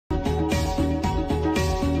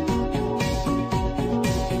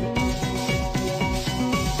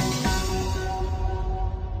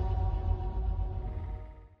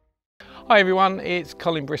Hi everyone, it's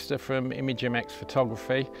Colin Brister from ImageMX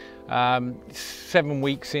Photography. 7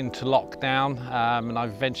 weeks into lockdown and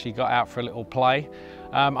I've eventually got out for a little play.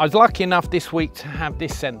 I was lucky enough this week to have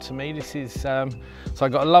this sent to me. This is, so I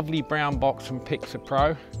got a lovely brown box from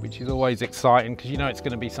Pixapro, which is always exciting because you know it's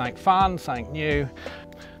going to be something fun, something new.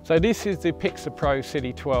 So this is the Pixapro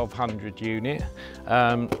Citi1200 unit.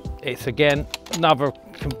 It's again another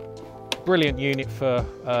brilliant unit for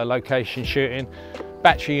location shooting.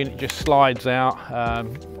 Battery unit just slides out,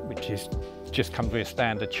 which is just comes with a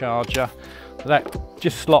standard charger. So that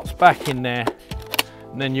just slots back in there,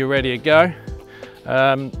 and then you're ready to go.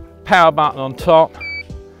 Power button on top.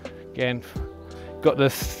 Again, got the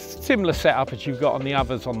similar setup as you've got on the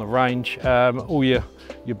others on the range. All your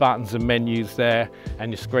buttons and menus there,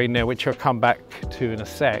 and your screen there, which I'll come back to in a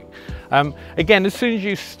sec. Again, as soon as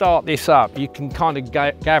you start this up, you can kind of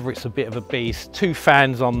gather it's a bit of a beast. 2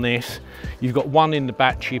 fans on this. You've got one in the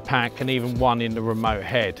battery pack and even one in the remote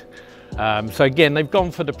head. So again, they've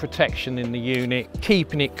gone for the protection in the unit.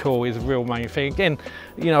 Keeping it cool is a real main thing. Again,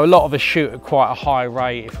 you know, a lot of us shoot at quite a high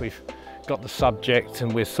rate. If we've got the subject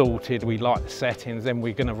and we're sorted, we like the settings, then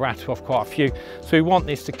we're going to rattle off quite a few. So we want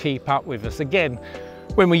this to keep up with us. Again,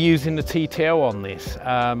 when we're using the TTL on this,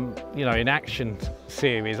 you know, in action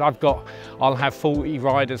series, I'll have 40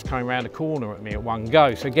 riders coming around the corner at me at one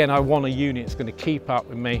go. So again, I want a unit that's going to keep up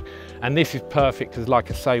with me, and this is perfect because,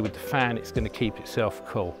 like I say, with the fan, it's going to keep itself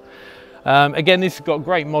cool. Again, this has got a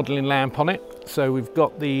great modelling lamp on it. So we've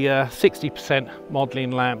got the 60%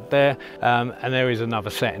 modelling lamp there, and there is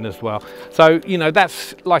another setting as well. So, you know,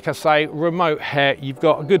 that's, like I say, remote head. You've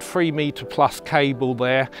got a good 3 metre plus cable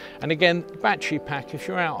there. And again, battery pack, if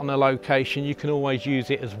you're out on a location, you can always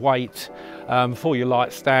use it as weight for your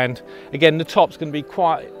light stand. Again, the top's going to be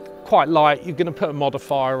quite light. You're going to put a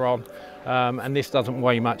modifier on, and this doesn't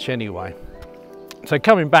weigh much anyway. So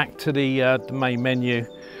coming back to the main menu,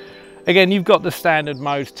 again, you've got the standard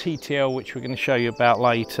modes, TTL, which we're going to show you about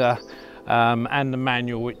later, and the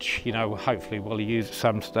manual, which, you know, hopefully we'll use at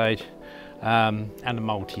some stage, and the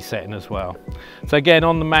multi-setting as well. So again,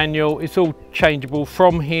 on the manual, it's all changeable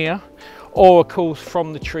from here, or of course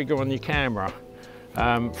from the trigger on your camera.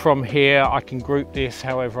 From here, I can group this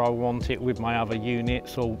however I want it with my other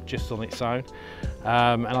units, or just on its own,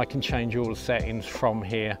 and I can change all the settings from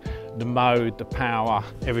here, the mode, the power,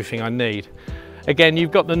 everything I need. Again, you've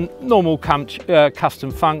got the normal custom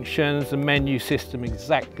functions, the menu system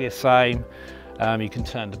exactly the same. You can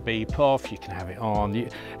turn the beep off, you can have it on.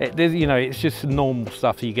 You know, it's just the normal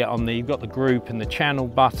stuff that you get on there. You've got the group and the channel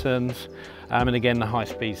buttons, and again, the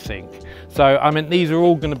high-speed sync. So, I mean, these are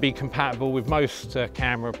all going to be compatible with most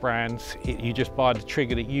camera brands. You just buy the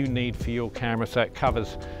trigger that you need for your camera, so it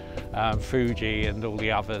covers Fuji and all the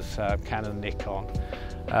others, Canon, Nikon.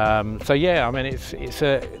 So yeah, I mean, it's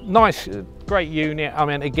a nice, great unit. I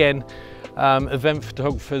mean, again, event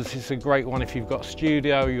photographers, it's a great one if you've got a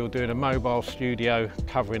studio, you're doing a mobile studio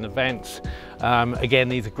covering events. Again,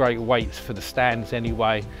 these are great weights for the stands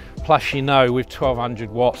anyway. Plus, you know, with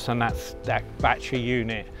 1200 watts and that battery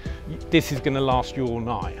unit, this is going to last you all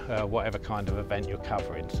night, whatever kind of event you're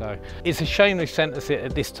covering. So it's a shame they sent us it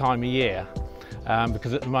at this time of year,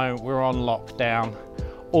 because at the moment we're on lockdown.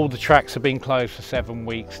 All the tracks have been closed for 7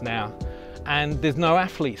 weeks now, and there's no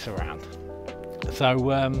athletes around. So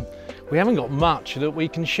we haven't got much that we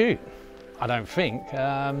can shoot, I don't think.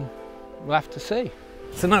 We'll have to see.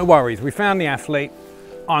 So no worries, we found the athlete.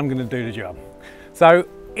 I'm going to do the job. So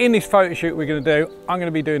in this photo shoot we're going to do, I'm going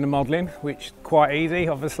to be doing the modelling, which is quite easy,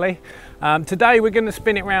 obviously. Today we're going to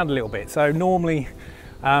spin it around a little bit. So normally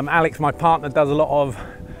Alex, my partner, does a lot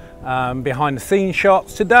of behind the scenes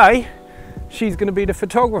shots. Today, she's going to be the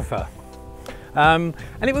photographer, and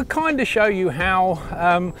it would kind of show you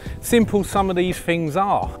how simple some of these things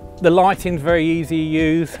are. The lighting's very easy to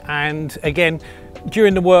use, and again,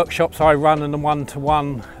 during the workshops I run and the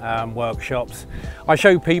one-to-one workshops, I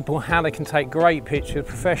show people how they can take great pictures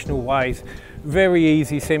professional ways, very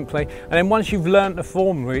easy, simply, and then once you've learnt the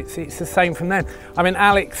formula, it's the same from then. I mean,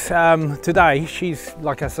 Alex, today, she's,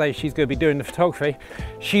 like I say, she's going to be doing the photography.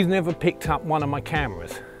 She's never picked up one of my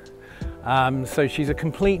cameras. So she's a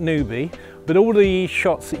complete newbie, but all the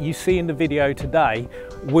shots that you see in the video today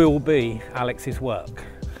will be Alex's work.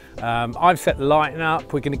 I've set the lighting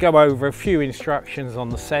up. We're going to go over a few instructions on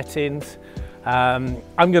the settings. I'm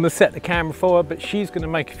going to set the camera for her, but she's going to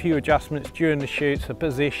make a few adjustments during the shoots, the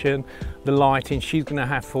position, the lighting. She's going to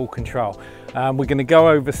have full control. We're going to go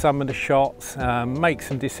over some of the shots, make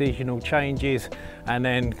some decisional changes, and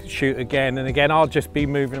then shoot again and again. I'll just be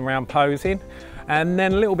moving around posing. And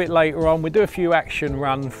then a little bit later on, we'll do a few action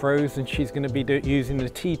run throughs, and she's going to be using the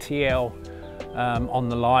TTL on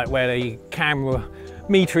the light, where the camera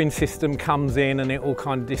metering system comes in and it will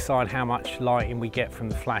kind of decide how much lighting we get from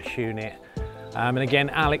the flash unit. And again,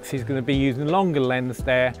 Alex is going to be using a longer lens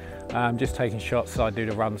there, just taking shots as I do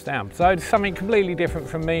the runs down. So it's something completely different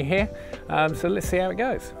from me here. So let's see how it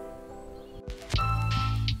goes.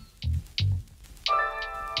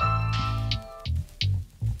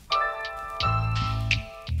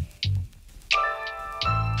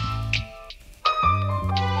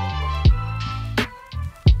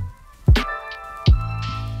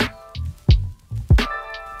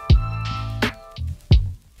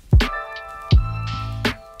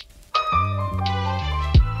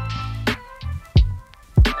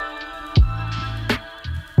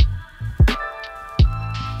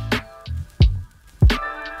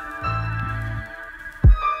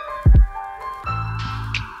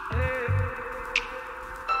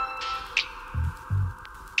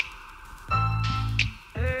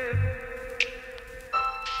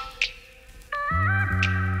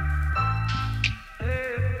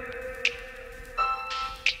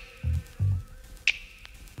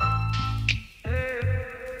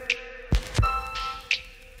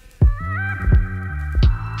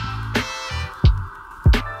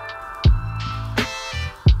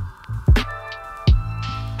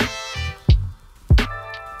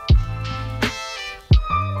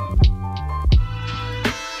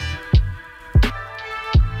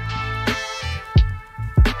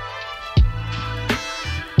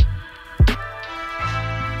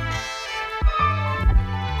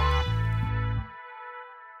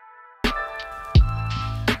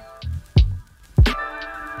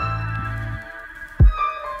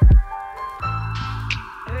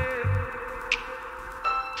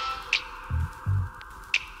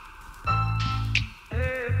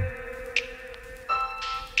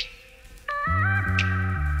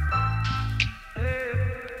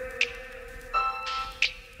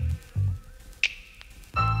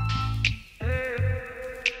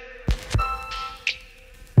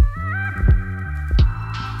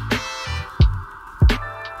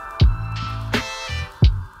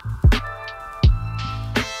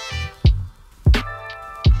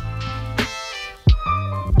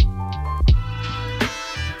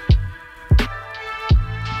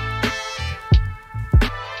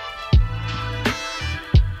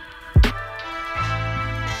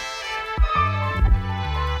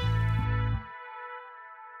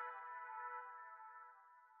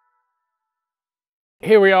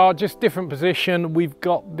 Here we are, just different position. We've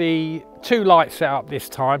got the two lights set up this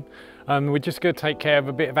time. We're just going to take care of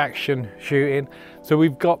a bit of action shooting. So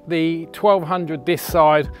we've got the 1200 this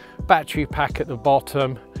side, battery pack at the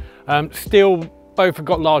bottom. Still, both have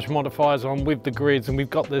got large modifiers on with the grids, and we've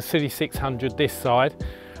got the Citi1200 this side.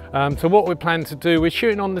 So what we're planning to do, we're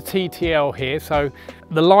shooting on the TTL here. So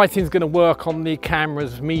the lighting is going to work on the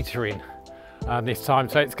camera's metering. This time,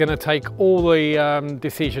 so it's going to take all the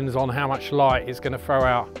decisions on how much light it's going to throw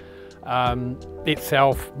out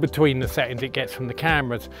itself between the settings it gets from the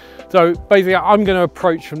cameras. So basically I'm going to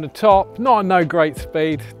approach from the top, not at no great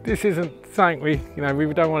speed. This isn't something we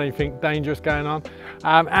don't want anything dangerous going on,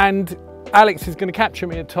 and Alex is going to capture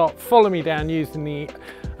me at the top, follow me down using the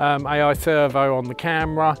AI servo on the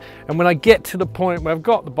camera, and when I get to the point where I've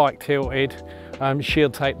got the bike tilted, she'll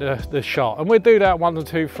take the shot, and we'll do that 1 or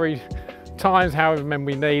 2, 3 times, however many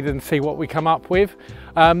we need, and see what we come up with.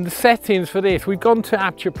 The settings for this, we've gone to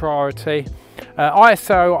aperture priority.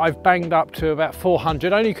 ISO I've banged up to about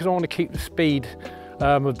 400, only because I want to keep the speed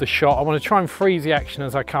of the shot. I want to try and freeze the action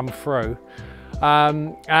as I come through.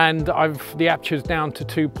 And the aperture's down to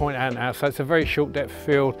 2.8 now, so it's a very short depth of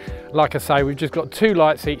field. Like I say, we've just got 2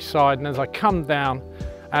 lights each side, and as I come down,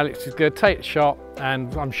 Alex is going to take the shot,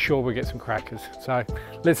 and I'm sure we'll get some crackers. So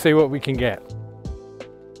let's see what we can get.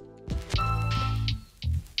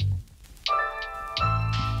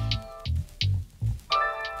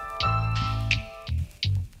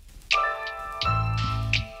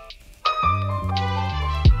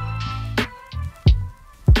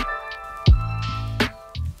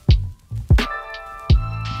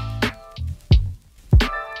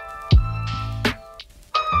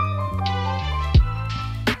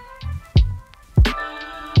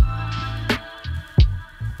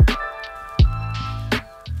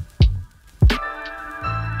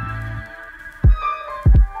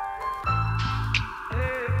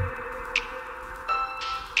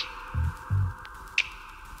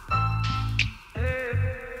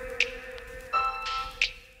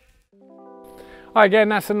 Again,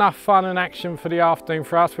 that's enough fun and action for the afternoon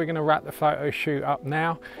for us. We're going to wrap the photo shoot up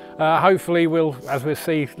now. Hopefully we'll, as we'll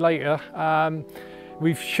see later,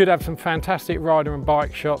 We should have some fantastic rider and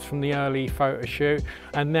bike shots from the early photo shoot,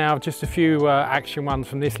 and now just a few action ones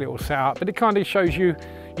from this little setup. But it kind of shows you,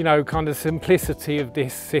 you know, kind of simplicity of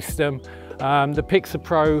this system. The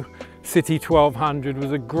Pixapro Citi1200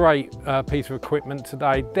 was a great piece of equipment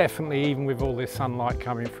today. Definitely, even with all this sunlight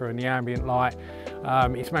coming through and the ambient light,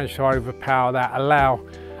 it's managed to overpower that, allow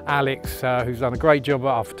Alex, who's done a great job at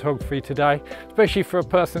our photography today, especially for a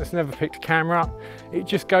person that's never picked a camera up. It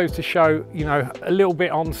just goes to show, you know, a little bit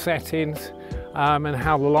on settings and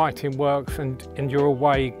how the lighting works, and you're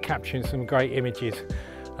away capturing some great images.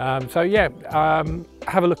 So yeah,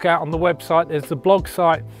 have a look out on the website. There's the blog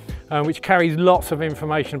site, which carries lots of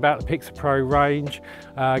information about the Pixapro range.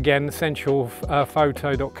 Again,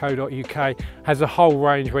 essentialphoto.co.uk has a whole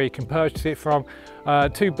range where you can purchase it from.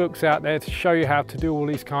 2 books out there to show you how to do all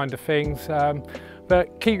these kind of things.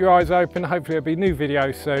 But keep your eyes open. Hopefully there'll be new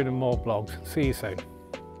videos soon and more blogs. See you soon.